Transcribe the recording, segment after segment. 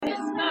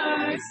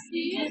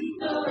mercy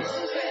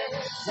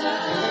endureth.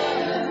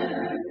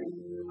 Turn.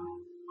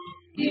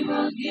 He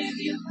will give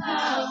you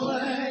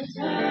power.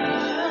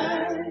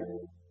 Turn.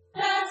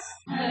 Just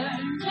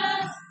turn,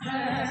 just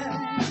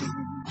turn.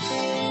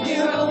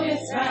 Hear, O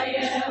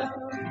Israel,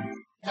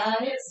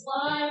 God is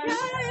one.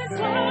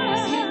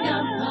 His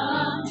kingdom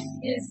come,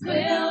 His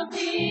will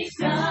be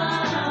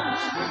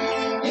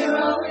done. Hear,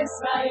 O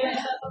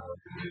Israel,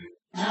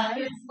 God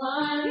is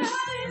one.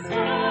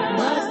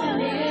 Was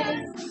and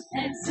is,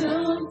 and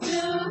soon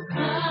to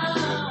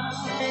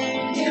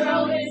come. Hear,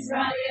 O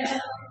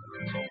Israel,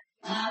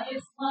 God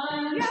is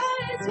one.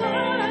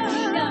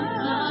 Kingdom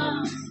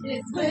come,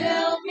 His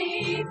will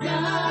be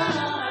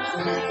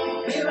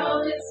done. Hear,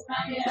 O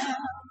Israel,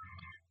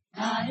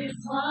 God is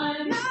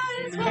one.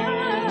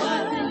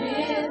 Was and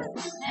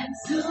is, and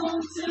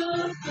soon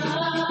to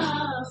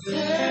come.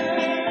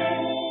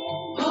 Turn,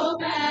 go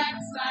back,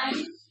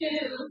 sliding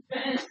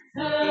children,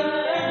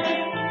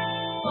 turn,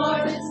 for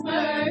His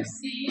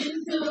mercy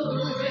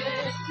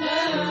endureth.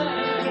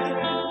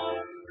 Turn,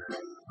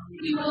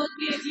 He will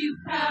give you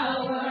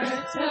power.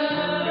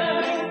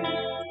 Turn,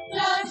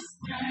 just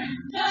turn,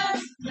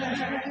 just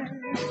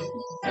turn,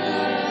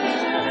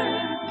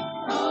 turn.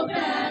 Oh,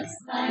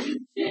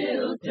 backsliding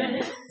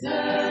children,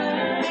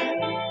 turn,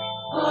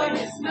 for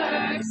His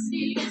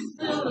mercy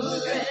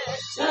endureth.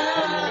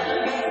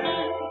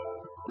 Turn,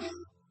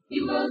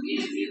 He will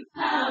give you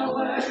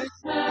power.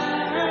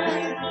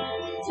 Turn,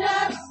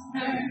 just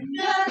turn,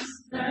 just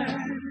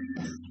turn.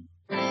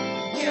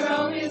 Hear,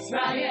 O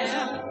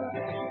Israel,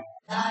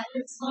 God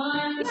is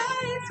one.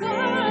 His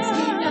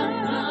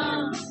kingdom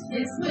come,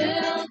 His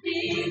will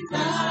be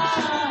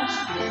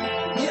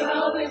done. Hear,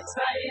 O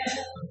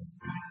Israel,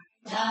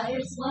 God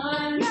is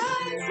one.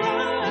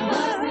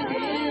 Was and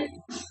is,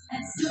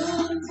 and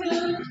soon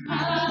to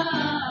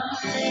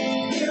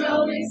come. Hear,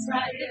 O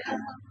Israel,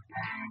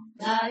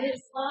 God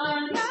is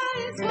one.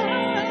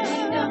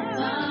 Kingdom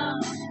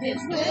come,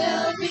 His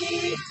will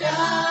be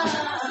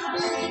done.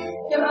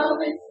 Hear, O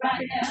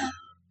Israel,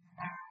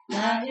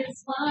 God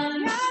is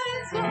one.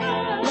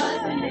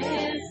 Was and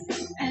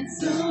is, and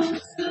soon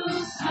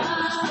to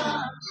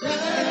come.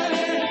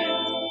 Turn,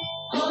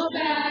 oh,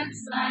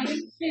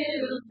 backsliding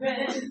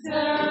children,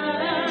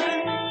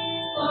 turn,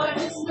 for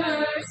His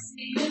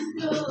mercy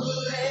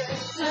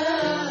endureth.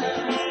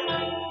 Turn,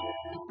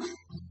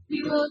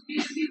 He will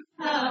give you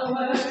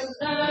power.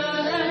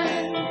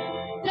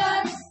 Turn,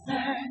 just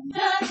turn,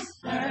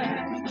 just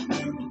turn,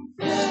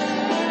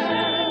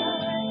 turn,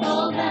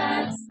 oh,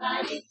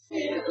 backsliding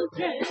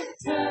children,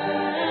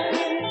 turn,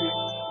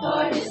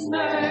 for His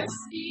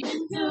mercy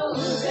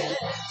endureth.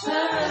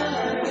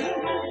 Turn,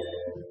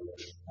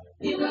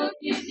 He will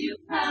give you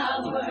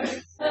power.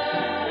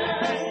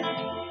 Turn,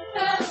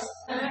 just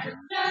turn,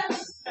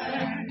 just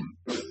turn.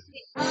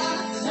 The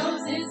ox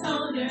knows His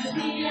owner,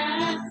 the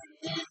ass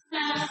His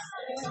master.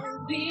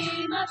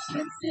 We must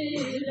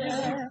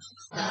consider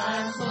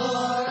time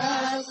for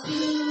us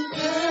to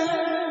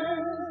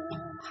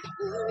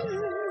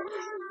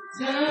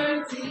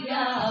turn to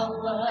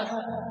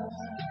Yahweh.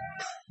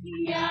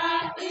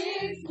 Yah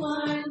is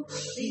one.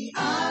 The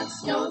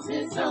ox knows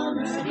his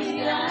owner,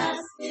 the ass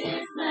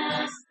his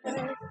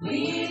master.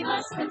 We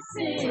must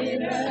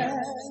consider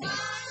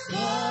for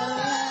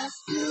us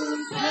to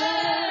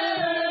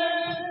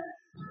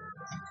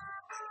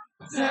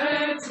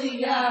turn to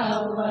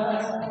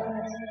Yahweh.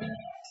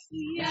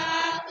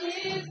 Yah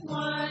is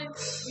one.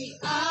 The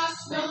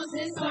ox knows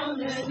his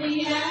owner,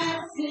 the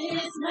ass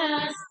his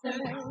master.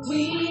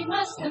 We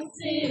must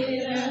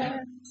consider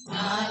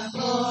time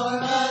for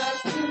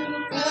us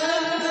to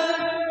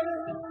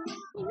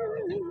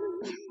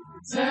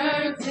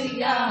turn to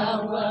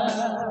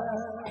Yahweh.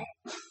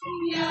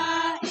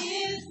 Yah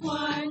is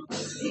one.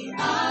 The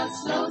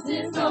ox knows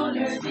his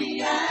owner,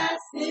 the ass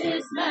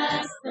his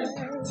master.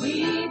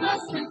 We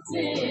must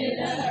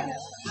consider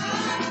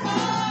time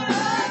for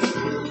us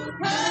to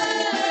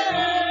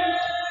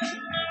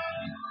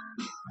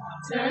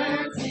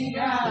turn to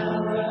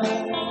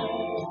Yahweh.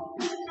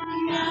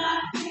 Yah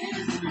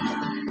is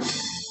one.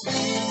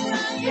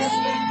 Yes,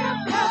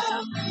 we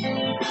come.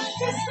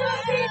 Yes,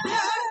 we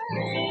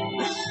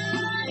come.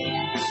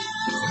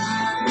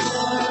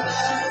 For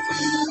us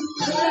to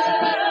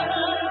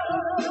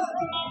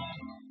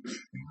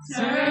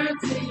turn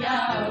to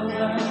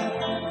Yahweh.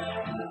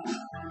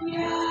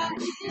 Yah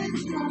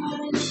is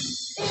one.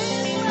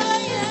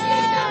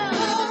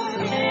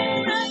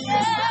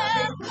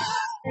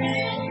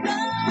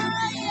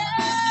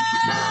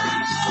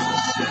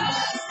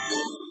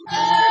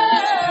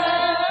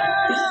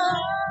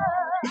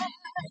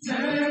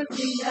 Turn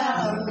to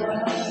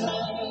Yahweh.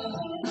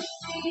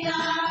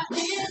 Yah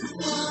is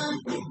one.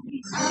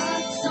 The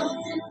ox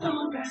knows his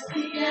owner,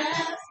 the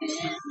ass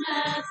his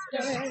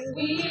master.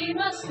 We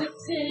must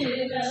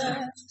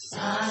consider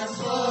time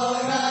for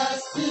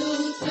us to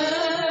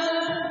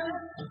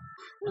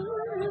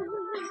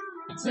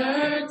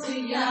turn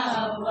to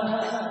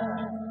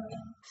Yahweh.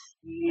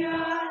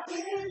 Yah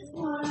is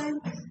one.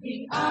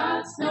 The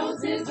ox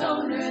knows his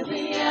owner,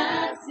 the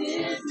ass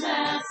his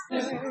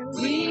master.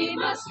 We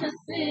must must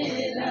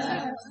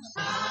consider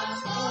for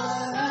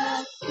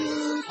us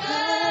to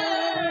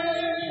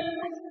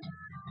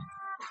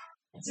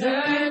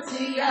turn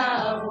to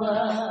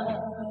Yahweh.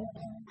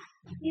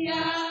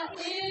 Yah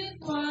is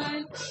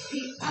one,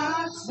 the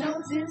ox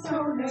knows his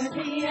owner,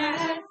 the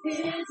ass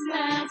his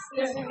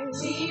master.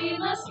 We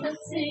must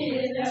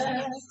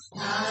consider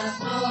time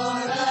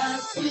for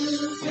us to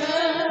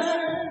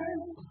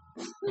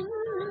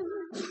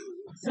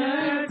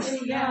turn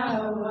to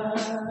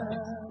Yahweh.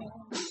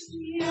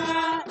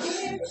 Yah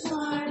is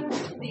one,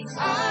 the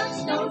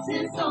ox knows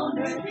his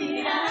owner,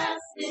 the ass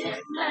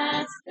his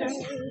master.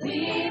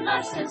 We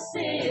must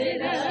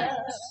consider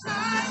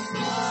time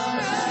for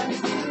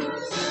us to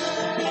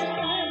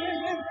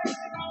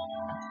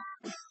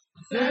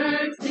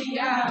turn to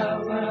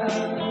Yahweh.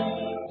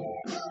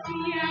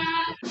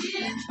 Yah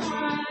is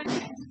one.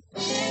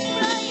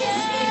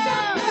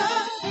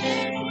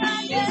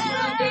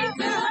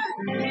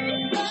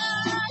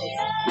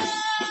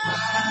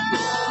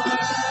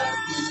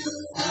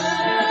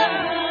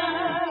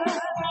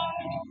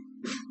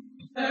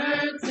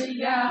 Turn to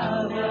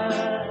Yahweh.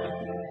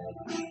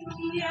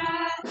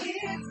 Yah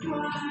is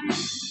one.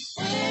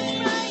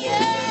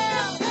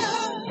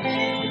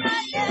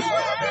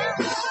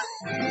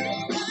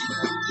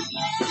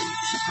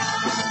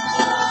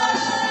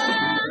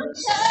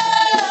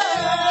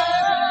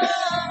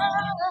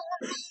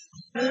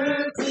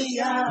 Turn to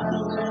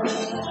Yahweh.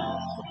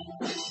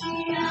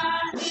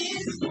 Yah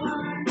is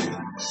one.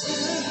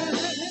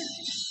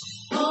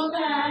 Oh,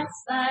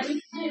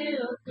 backsliding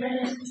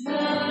children,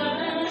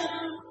 turn,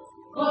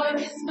 for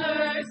his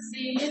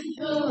mercy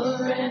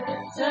endureth.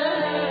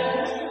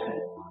 Turn,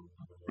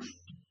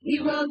 he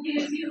will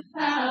give you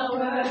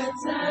power.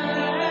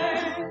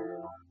 Turn,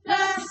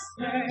 just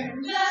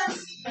turn,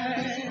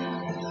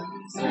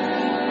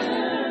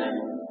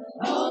 turn.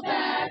 Oh,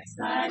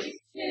 backsliding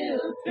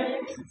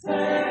children,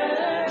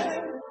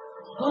 turn,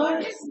 for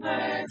his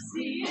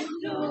mercy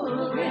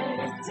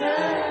endureth.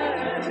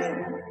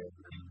 Turn,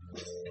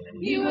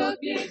 he will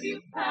give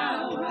you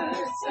power.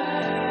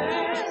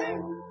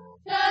 Turn,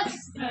 just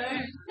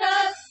turn,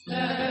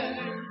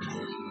 turn.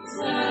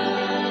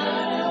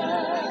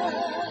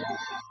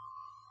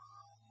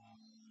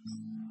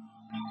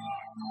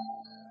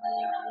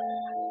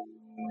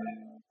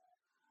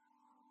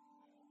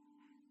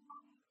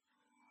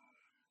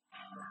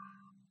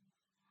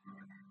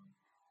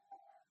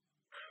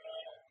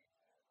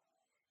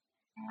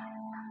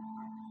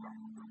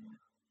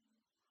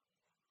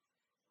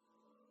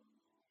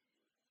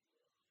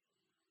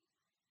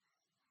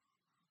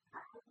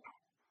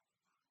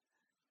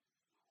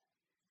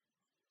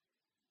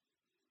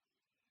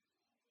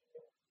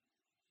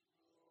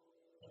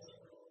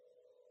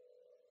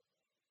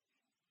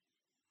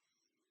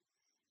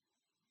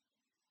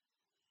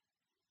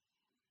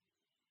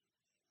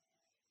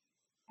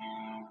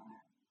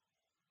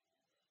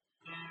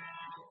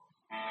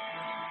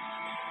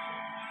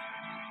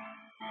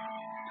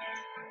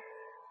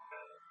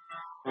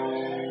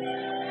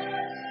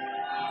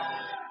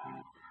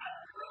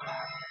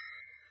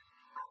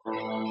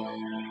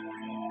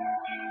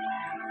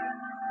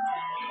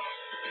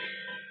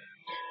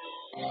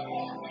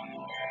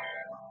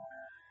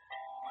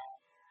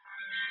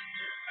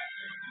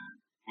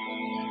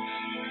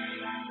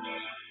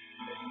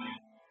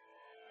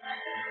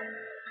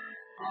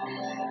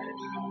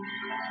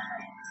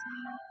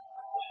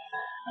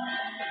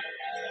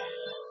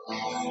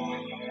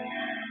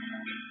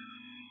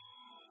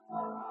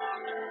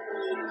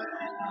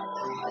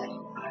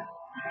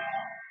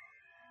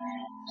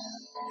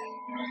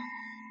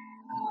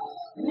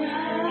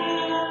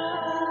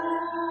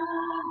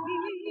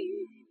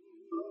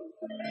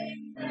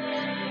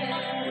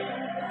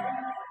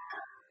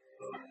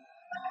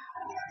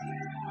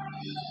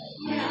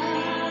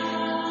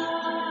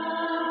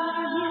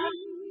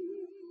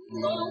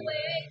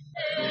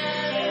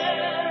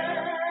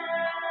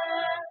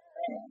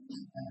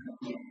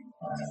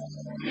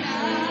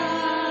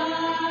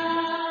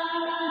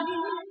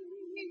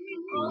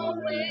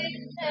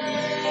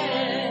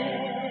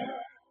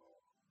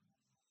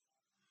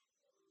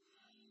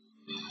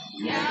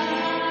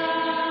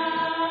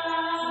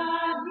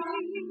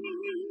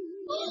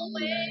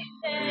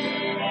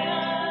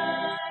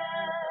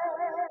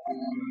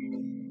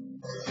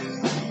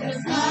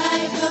 Just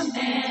like a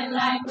man,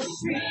 like a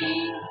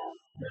tree,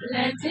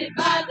 planted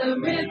by the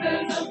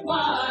rivers of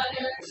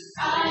water,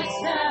 I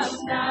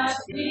shall not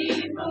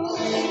be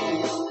moved.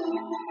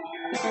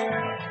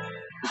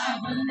 I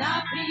will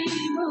not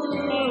be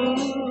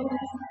moved.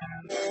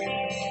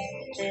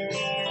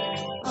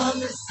 On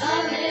the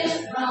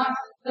solid rock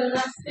will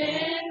I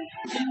stand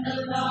in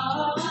the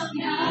law of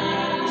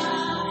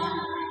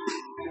Yah.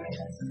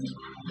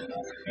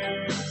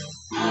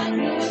 I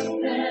will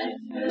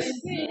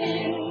pleasures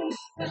in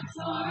the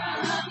Torah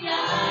of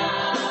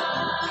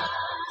Yah.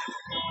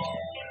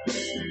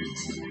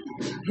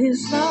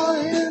 His law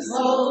is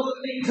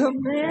holy,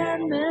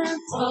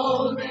 commandments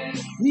holy,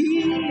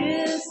 he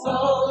is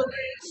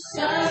holy,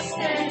 just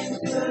and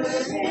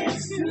good and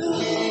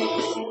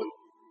true.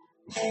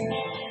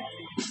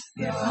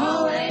 You're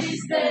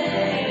always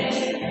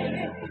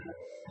there.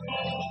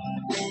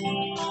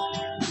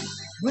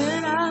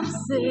 When I'm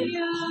sick,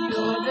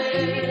 you're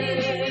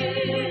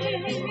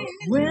there.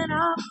 When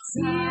I'm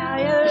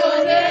tired,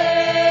 you're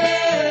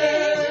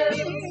there.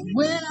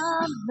 When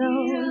I'm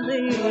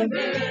lonely, you're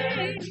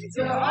there.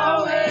 You're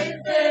always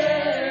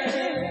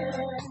there.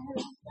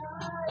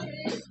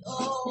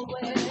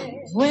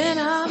 When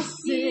I'm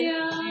sick,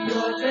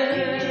 you're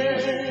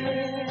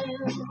there.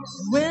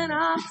 When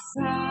I'm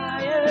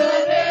tired,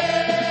 you're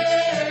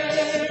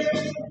there.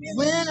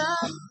 When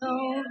I'm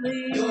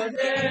lonely, you're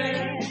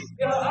there.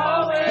 You're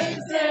always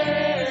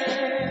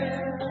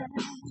there.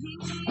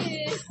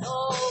 He is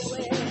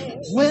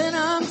always. When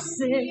I'm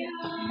sick,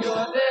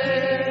 you're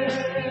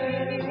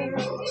there.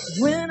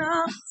 When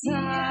I'm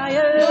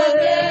tired,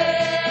 you're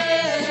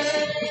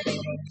there.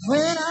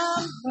 When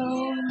I'm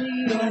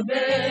lonely, you're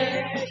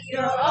there.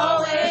 You're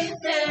always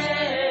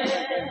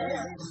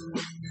there.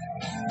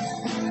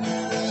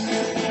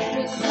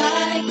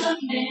 Like a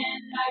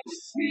man, like a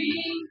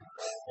tree,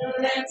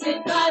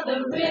 planted by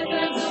the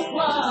rivers of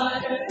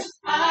water,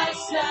 I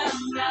shall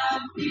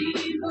not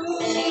be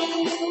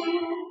moved.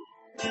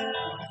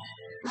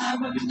 I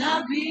will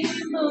not be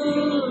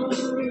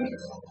moved.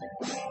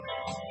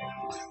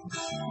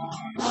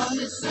 On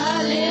the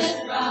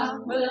solid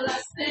rock will I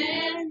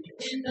stand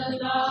in the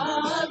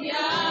law of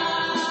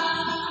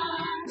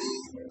Yah.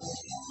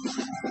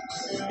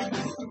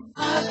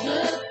 I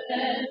put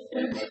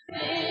pleasure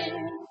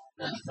within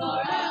the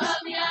Torah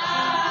of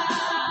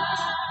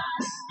Yah.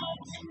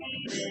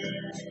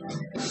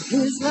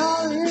 His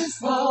law is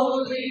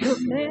holy,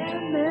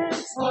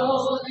 commandments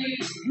holy,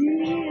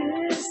 He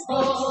is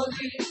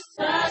holy,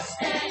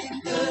 just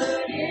and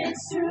good is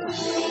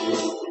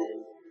true.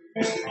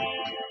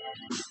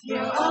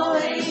 You're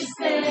always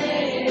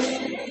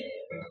there.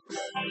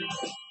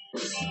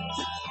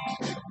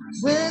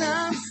 When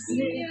I'm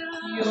sick,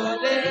 you're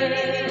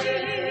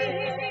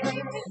there.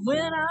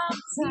 When I'm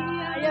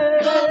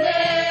tired, you're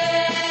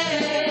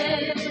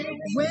there.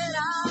 When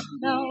I'm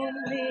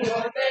lonely,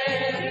 you're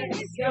there.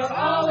 You're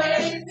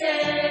always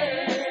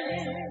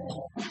there.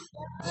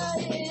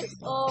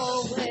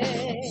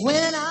 Always.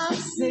 When I'm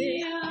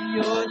sick,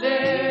 you're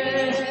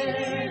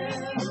there.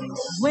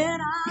 When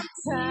I'm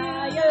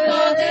tired,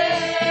 you're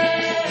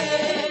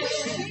there.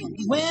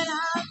 When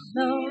I'm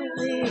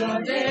lonely,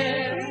 you're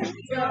there.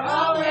 You're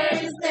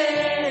always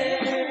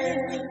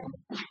there.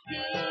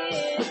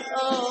 He is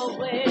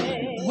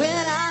always.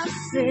 When I'm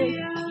sick,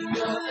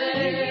 you're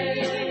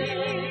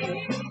there.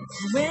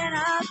 When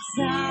I'm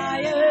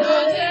tired,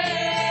 you're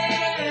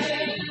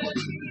there.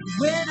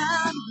 When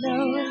I'm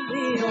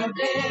lonely, you're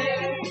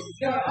there.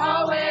 You're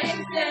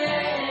always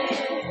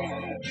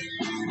there.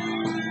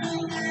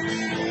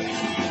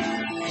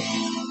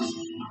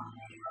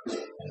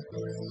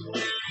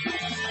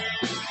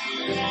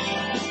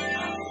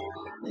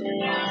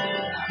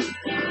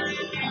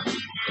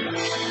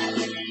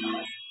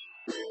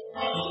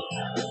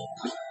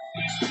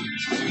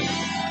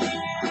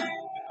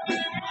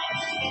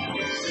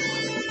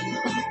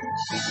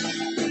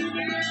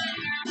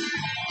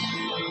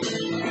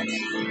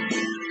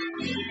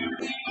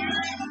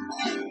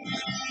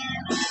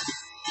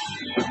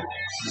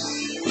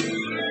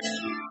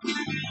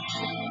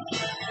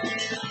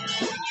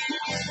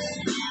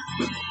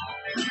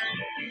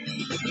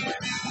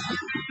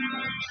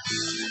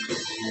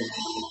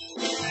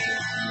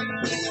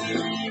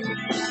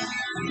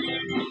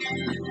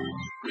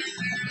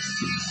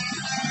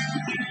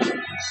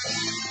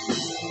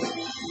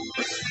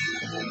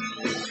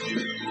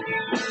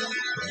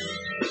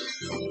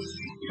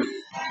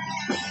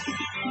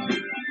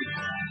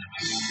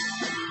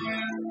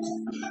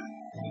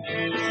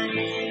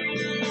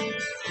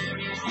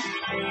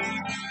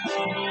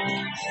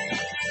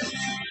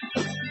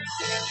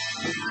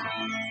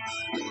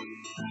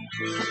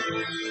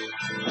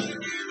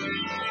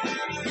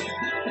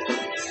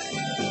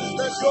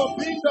 Let your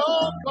kingdom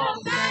come. No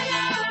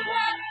matter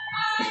what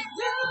I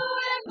do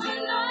in my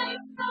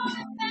life,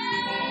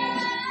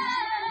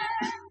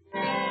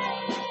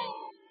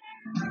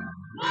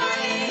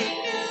 morning,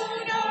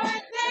 noon, or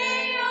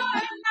day,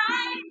 or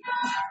night,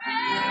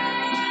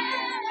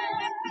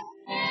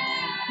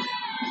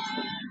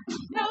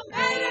 no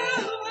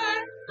matter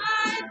what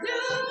I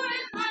do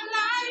in my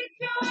life,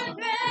 you're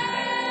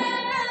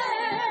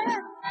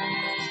there.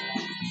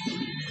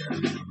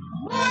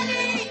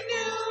 Morning,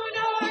 noon,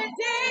 or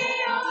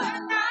day, or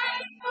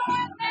night,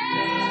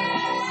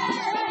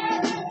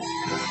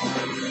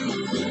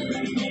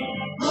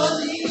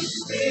 Holy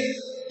Spirit,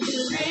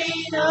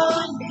 rain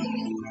on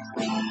me.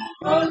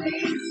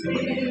 Holy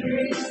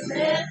Spirit,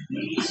 set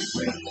me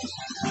free.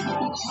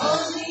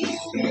 Holy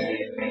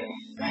Spirit,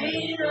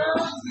 rain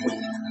on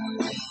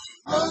me.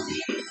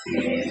 Holy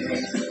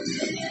Spirit,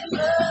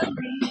 deliver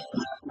me.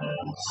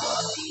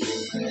 Holy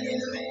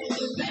Spirit,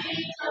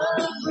 rain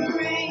over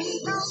me.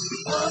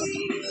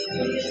 Holy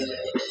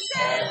Spirit,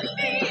 set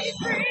me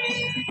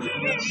free.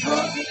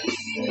 Holy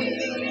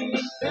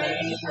Spirit,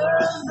 rain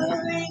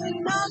over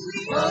me.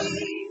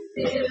 Holy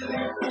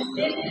Spirit,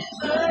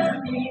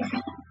 deliver me.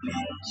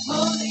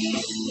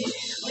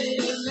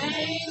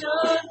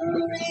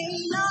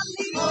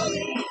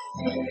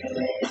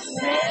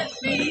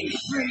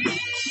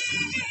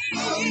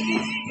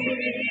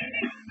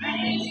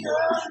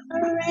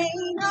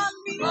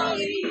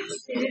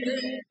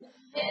 Spirit,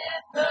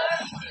 never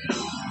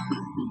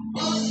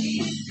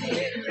Holy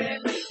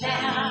Spirit,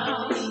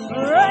 now.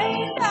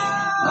 Rain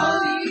down.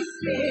 Holy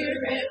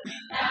Spirit,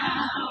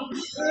 now.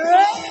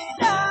 Rain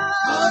down.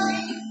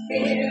 Holy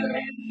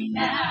Spirit,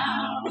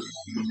 now.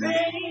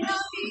 Rain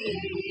on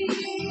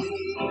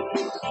me.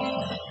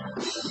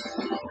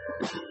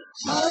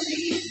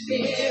 Holy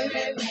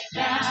Spirit,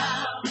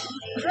 now.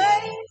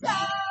 Rain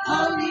down.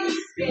 Holy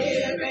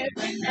Spirit,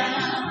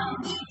 now.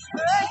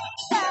 Rain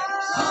down.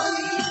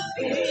 Holy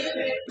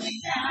Spirit,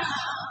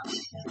 now.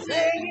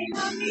 Rain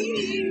on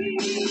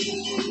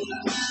me.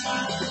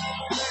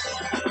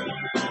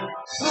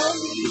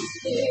 Holy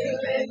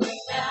Spirit,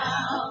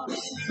 now.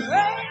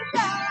 Rain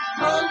down.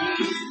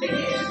 Holy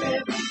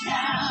Spirit,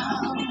 now.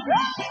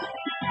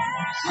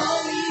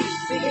 Holy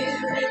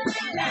Spirit,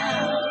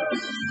 now.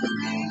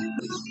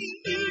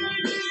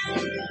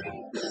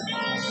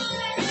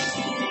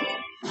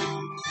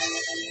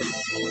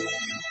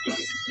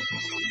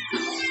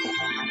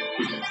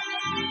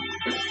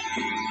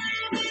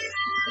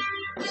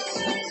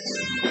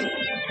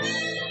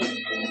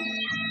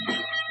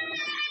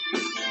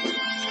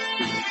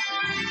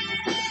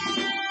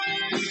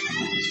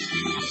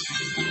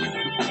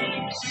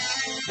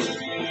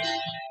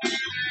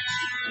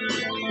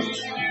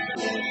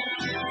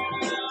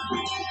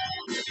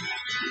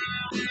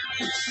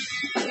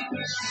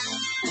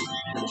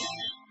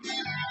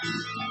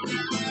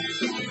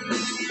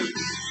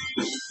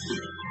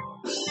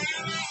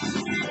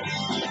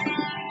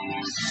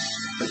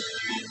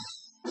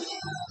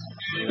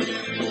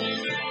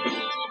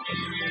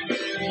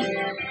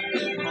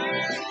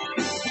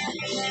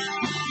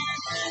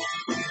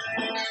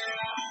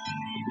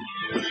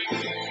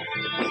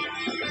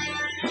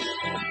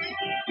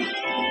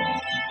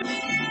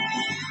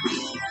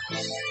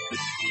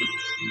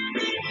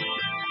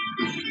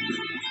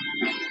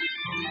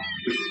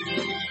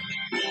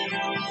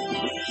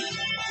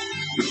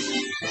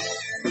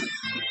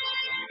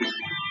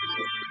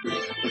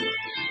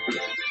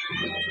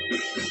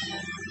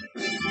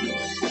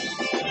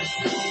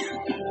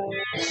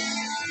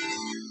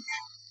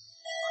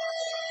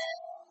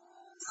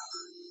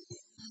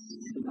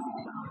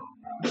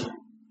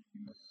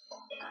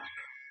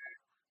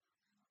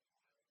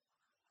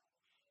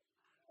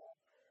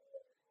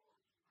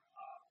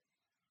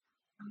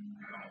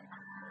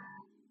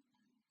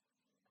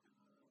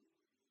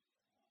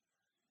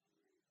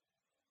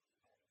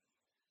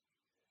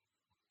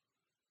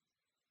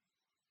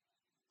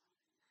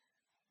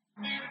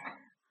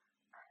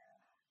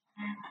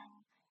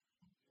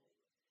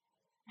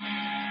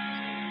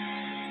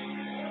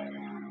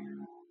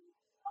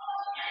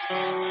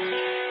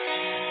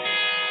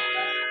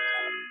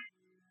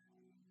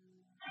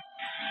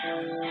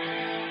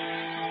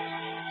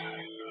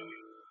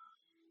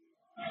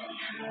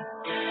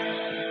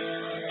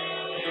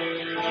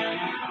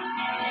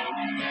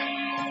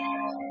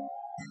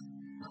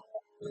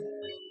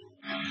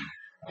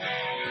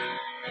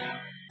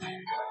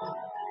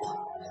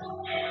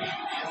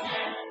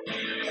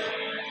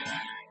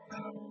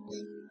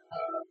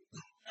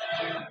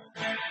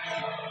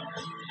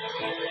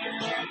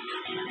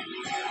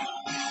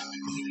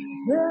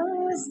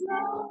 There is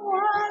no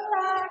one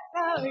like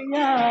our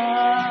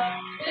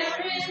God.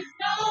 There is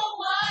no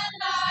one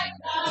like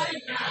our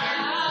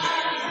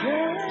God.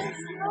 There is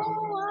no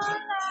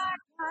one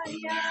like our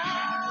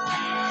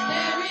God.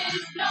 There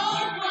is no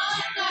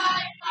one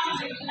like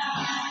our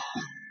God.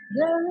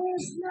 There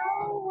is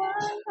no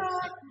one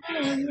like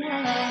our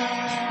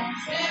God.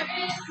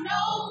 There is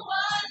no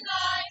one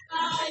like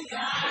our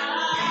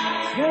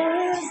God.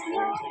 There is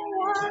no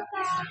one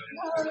like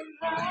our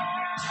God.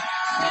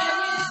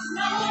 There is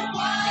no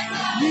one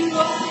like you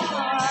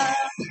are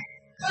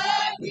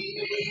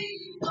worthy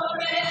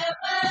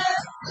forever,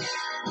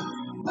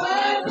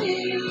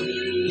 worthy.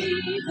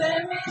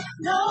 There is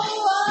no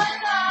one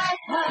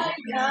like our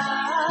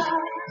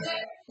God. There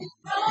is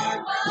no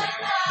one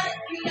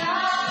like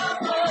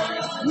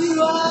Yahweh.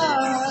 You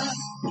are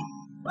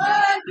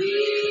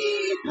worthy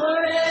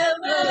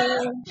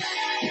forever,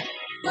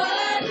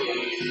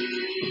 worthy.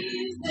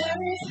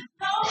 There is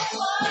no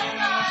one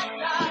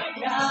like our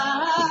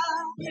God.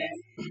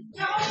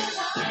 No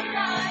one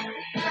like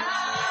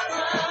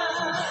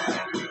Yahweh.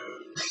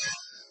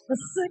 The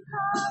sick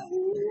are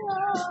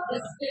healed.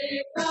 The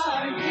sick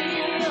are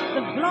healed.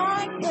 The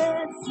blind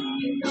can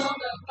see. No,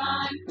 the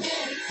blind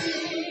can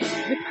see.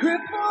 The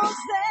cripples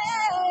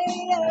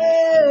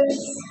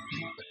dance.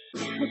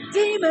 The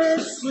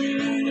demons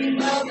flee.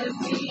 No, the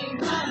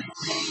demons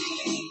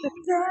flee. The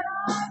dead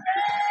are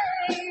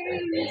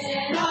raised. The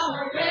dead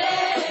are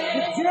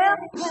raised. The deaf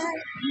can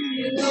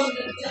hear. No,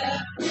 the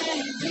deaf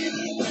can hear.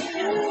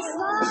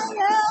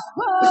 Israel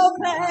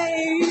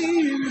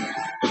proclaim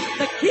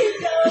the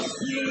kingdom's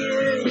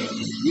here.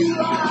 You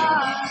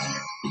are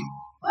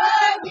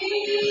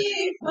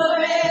worthy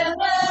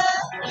forever,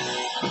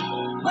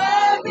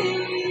 worthy.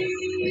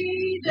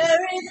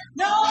 There is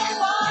no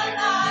one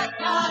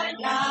like our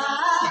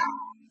God,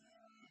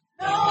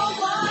 no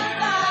one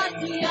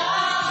like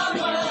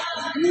Yahweh.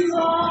 You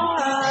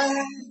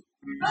are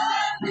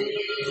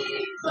worthy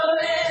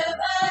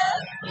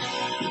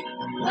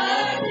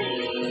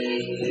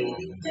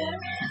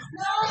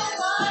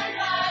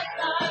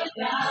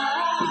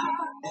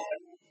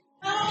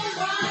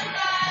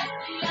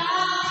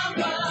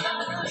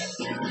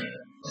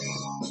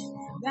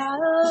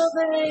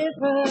of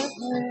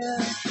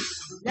Abraham,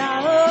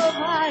 Yah of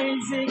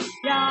Isaac,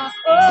 Yah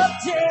of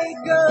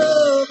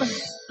Jacob,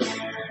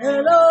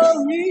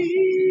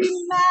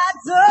 Elohim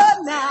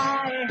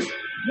Adonai,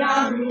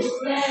 Yah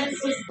who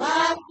answers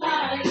by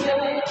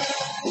fire.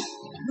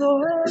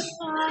 Lord,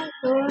 my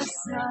Lord,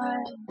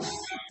 Son,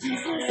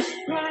 Jesus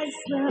Christ,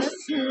 the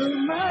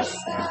true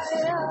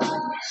Messiah.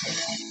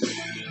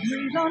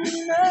 Breathe on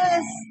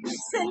us,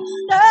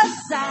 send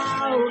us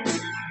out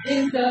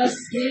in the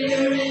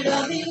spirit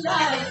of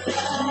Elijah.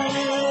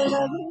 Spirit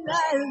of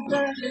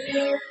Elijah.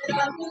 Spirit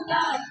of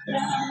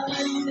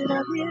Elijah. Spirit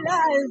of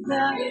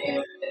Elijah. Spirit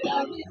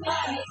of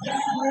Elijah.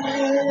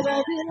 Spirit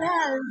of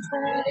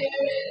Elijah.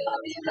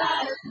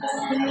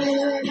 Spirit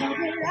of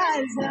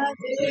Elijah.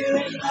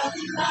 Spirit of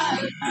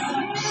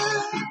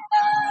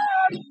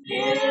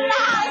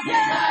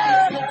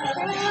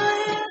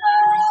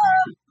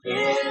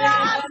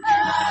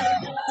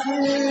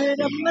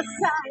Spirit of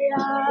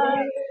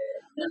Messiah,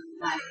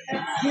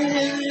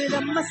 Spirit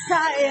of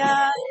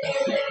Messiah,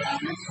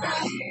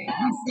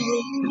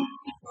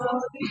 He's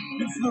holy,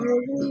 He's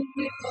holy,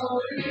 He's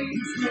holy,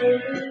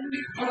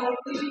 He's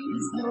holy,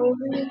 He's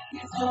holy,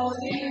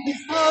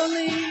 He's holy, He's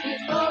holy,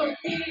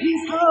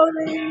 He's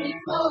holy,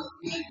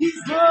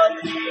 He's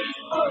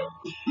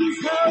holy,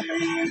 He's holy, He's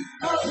holy,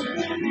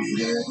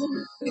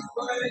 He's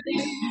worthy,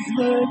 He's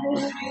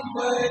worthy,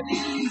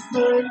 He's worthy, He's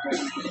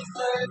worthy,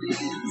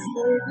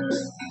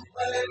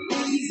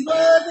 He's worthy, He's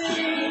worthy,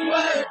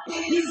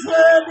 He's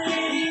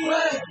worthy,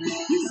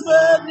 He's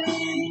worthy,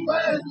 He's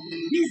worthy,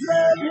 He's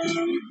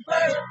worthy,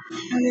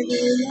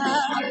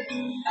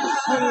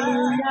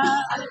 Hallelujah,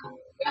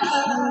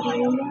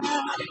 Hallelujah,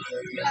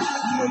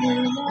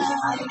 Hallelujah,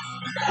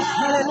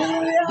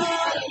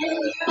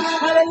 Hallelujah,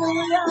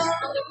 Hallelujah,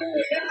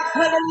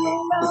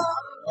 Hallelujah,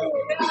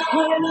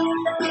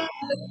 Hallelujah,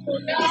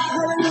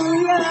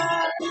 Hallelujah,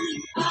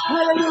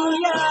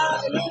 Hallelujah,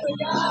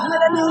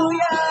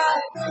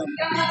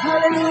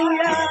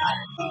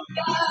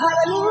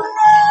 Hallelujah,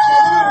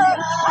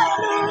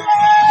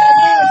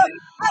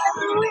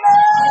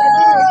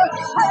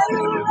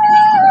 Hallelujah,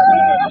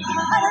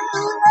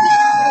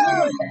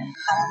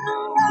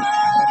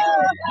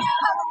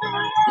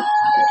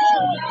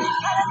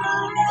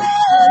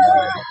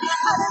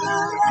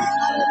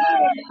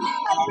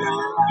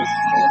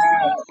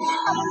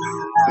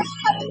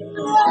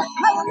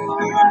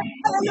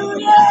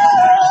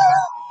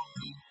 Hallelujah,